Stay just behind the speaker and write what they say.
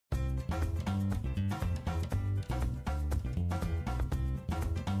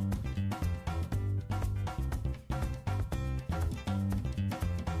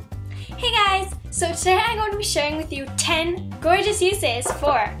Hey guys! So today I'm going to be sharing with you 10 gorgeous uses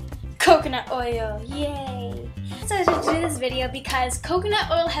for coconut oil. Yay! So I decided to do this video because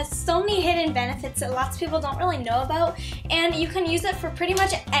coconut oil has so many hidden benefits that lots of people don't really know about, and you can use it for pretty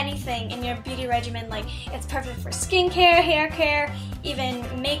much anything in your beauty regimen. Like, it's perfect for skincare, hair care, even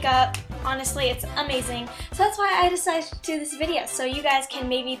makeup. Honestly, it's amazing. So that's why I decided to do this video, so you guys can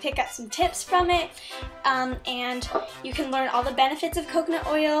maybe pick up some tips from it, and you can learn all the benefits of coconut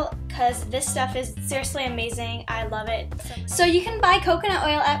oil, because this stuff is seriously amazing. I love it. So you can buy coconut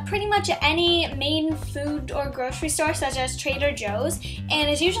oil at pretty much any main food or grocery store, such as Trader Joe's, and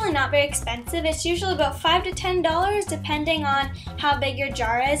it's usually not very expensive. It's usually about $5 to $10 depending on how big your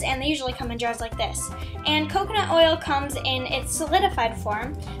jar is, and they usually come in jars like this. And coconut oil comes in its solidified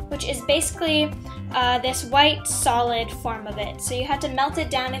form, which is basically this white solid form of it. So you have to melt it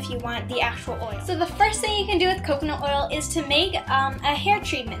down if you want the actual oil. So the first thing you can do with coconut oil is to make a hair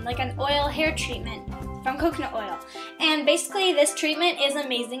treatment, like an oil hair treatment from coconut oil. And basically this treatment is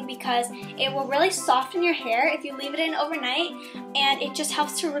amazing because it will really soften your hair if you leave it in overnight, and it just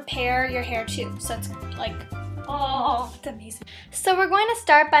helps to repair your hair too. So it's like, oh, it's amazing. So we're going to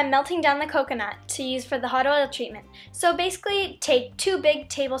start by melting down the coconut to use for the hot oil treatment. So basically take 2 big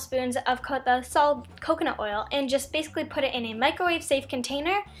tablespoons of the solid coconut oil and just basically put it in a microwave safe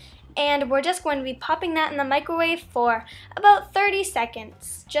container, and we're just going to be popping that in the microwave for about 30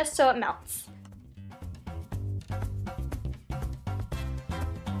 seconds just so it melts.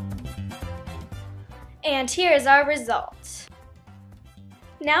 And here is our result.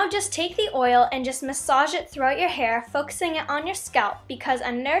 Now just take the oil and just massage it throughout your hair, focusing it on your scalp, because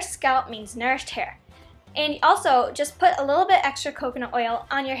a nourished scalp means nourished hair. And also just put a little bit extra coconut oil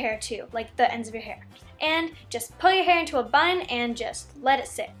on your hair too, like the ends of your hair. And just pull your hair into a bun and just let it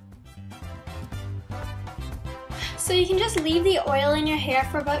sit. So you can just leave the oil in your hair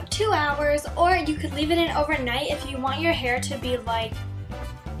for about 2 hours, or you could leave it in overnight if you want your hair to be like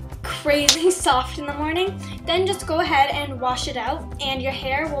crazy soft in the morning. Then just go ahead and wash it out, and your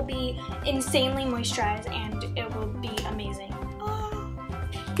hair will be insanely moisturized and it will be amazing.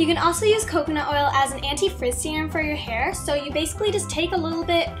 You can also use coconut oil as an anti-frizz serum for your hair. So you basically just take a little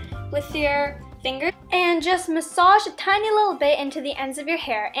bit with your finger and just massage a tiny little bit into the ends of your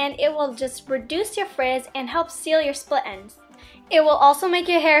hair, and it will just reduce your frizz and help seal your split ends. It will also make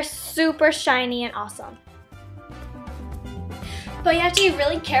your hair super shiny and awesome. But you have to be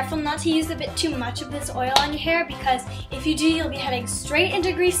really careful not to use a bit too much of this oil on your hair, because if you do, you'll be heading straight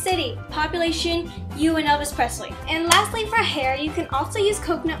into Grease City, Population, you and Elvis Presley. And lastly, for hair, you can also use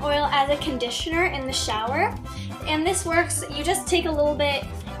coconut oil as a conditioner in the shower. And this works, you just take a little bit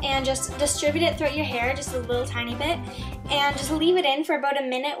and just distribute it throughout your hair, just a little tiny bit, and just leave it in for about a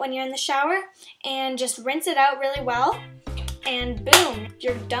minute when you're in the shower, and just rinse it out really well, and boom,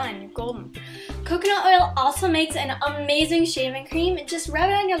 you're done, you're golden. Coconut oil also makes an amazing shaving cream. Just rub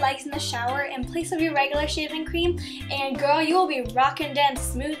it on your legs in the shower in place of your regular shaving cream, and girl, you will be rocking them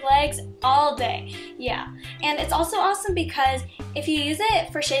smooth legs all day. Yeah, and it's also awesome because if you use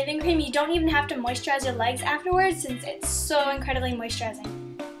it for shaving cream, you don't even have to moisturize your legs afterwards, since it's so incredibly moisturizing.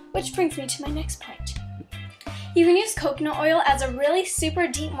 Which brings me to my next point. You can use coconut oil as a really super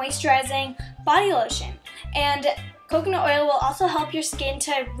deep moisturizing body lotion, and coconut oil will also help your skin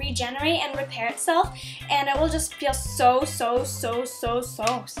to regenerate and repair itself, and it will just feel so soft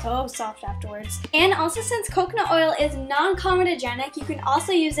afterwards. And also, since coconut oil is non-comedogenic, you can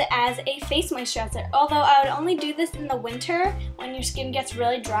also use it as a face moisturizer, although I would only do this in the winter when your skin gets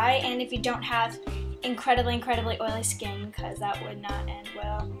really dry and if you don't have incredibly oily skin, because that would not end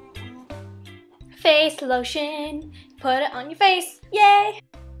well. Face lotion, put it on your face, yay!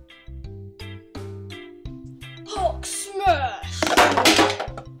 Hulk smash!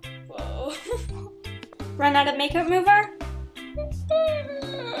 Whoa. Run out of makeup remover?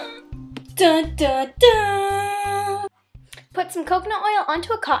 Dun dun dun! Put some coconut oil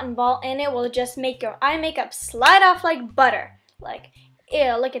onto a cotton ball, and it will just make your eye makeup slide off like butter. Like,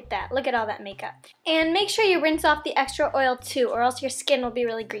 ew, look at that. Look at all that makeup. And make sure you rinse off the extra oil too, or else your skin will be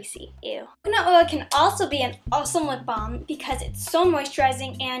really greasy. Ew. Coconut oil can also be an awesome lip balm because it's so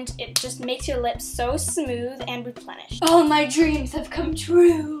moisturizing and it just makes your lips so smooth and replenished. All my dreams have come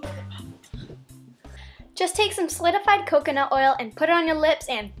true. Just take some solidified coconut oil and put it on your lips,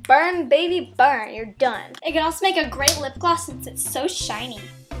 and burn, baby, burn. You're done. It can also make a great lip gloss since it's so shiny.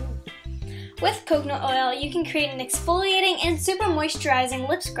 With coconut oil, you can create an exfoliating and super moisturizing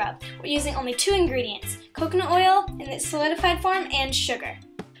lip scrub. We're using only 2 ingredients, coconut oil in its solidified form and sugar.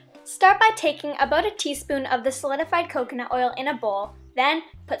 Start by taking about a teaspoon of the solidified coconut oil in a bowl, then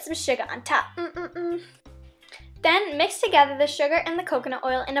put some sugar on top. Then mix together the sugar and the coconut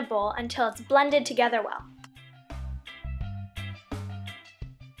oil in a bowl until it's blended together well.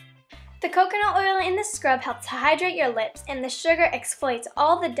 The coconut oil in the scrub helps hydrate your lips, and the sugar exfoliates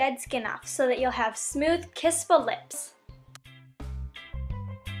all the dead skin off so that you'll have smooth, kissable lips.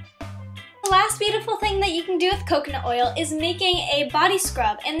 The last beautiful thing that you can do with coconut oil is making a body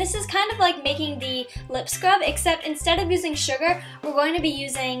scrub, and this is kind of like making the lip scrub, except instead of using sugar, we're going to be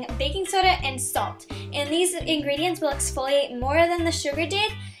using baking soda and salt. And these ingredients will exfoliate more than the sugar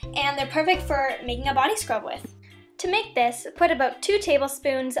did, and they're perfect for making a body scrub with. To make this, put about 2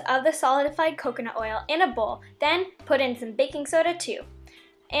 tablespoons of the solidified coconut oil in a bowl, then put in some baking soda too.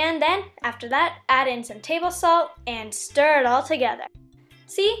 And then, after that, add in some table salt and stir it all together.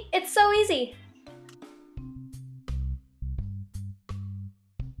 See? It's so easy!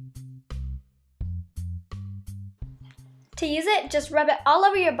 To use it, just rub it all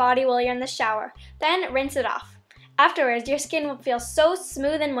over your body while you're in the shower, then rinse it off. Afterwards, your skin will feel so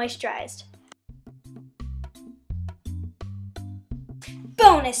smooth and moisturized.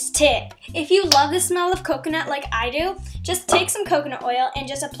 Bonus tip! If you love the smell of coconut like I do, just take some coconut oil and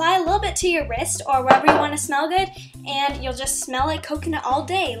just apply a little bit to your wrist or wherever you want to smell good, and you'll just smell like coconut all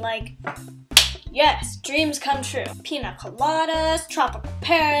day. Like, yes, dreams come true. Pina coladas, tropical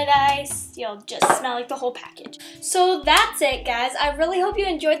paradise, you'll just smell like the whole package. So that's it, guys. I really hope you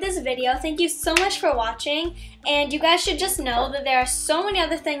enjoyed this video. Thank you so much for watching, and you guys should just know that there are so many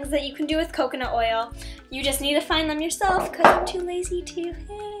other things that you can do with coconut oil. You just need to find them yourself because I'm too lazy to.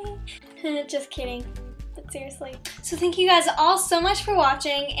 Hey. Just kidding. But seriously. So thank you guys all so much for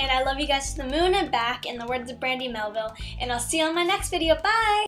watching, and I love you guys to the moon and back in the words of Brandy Melville, and I'll see you on my next video. Bye!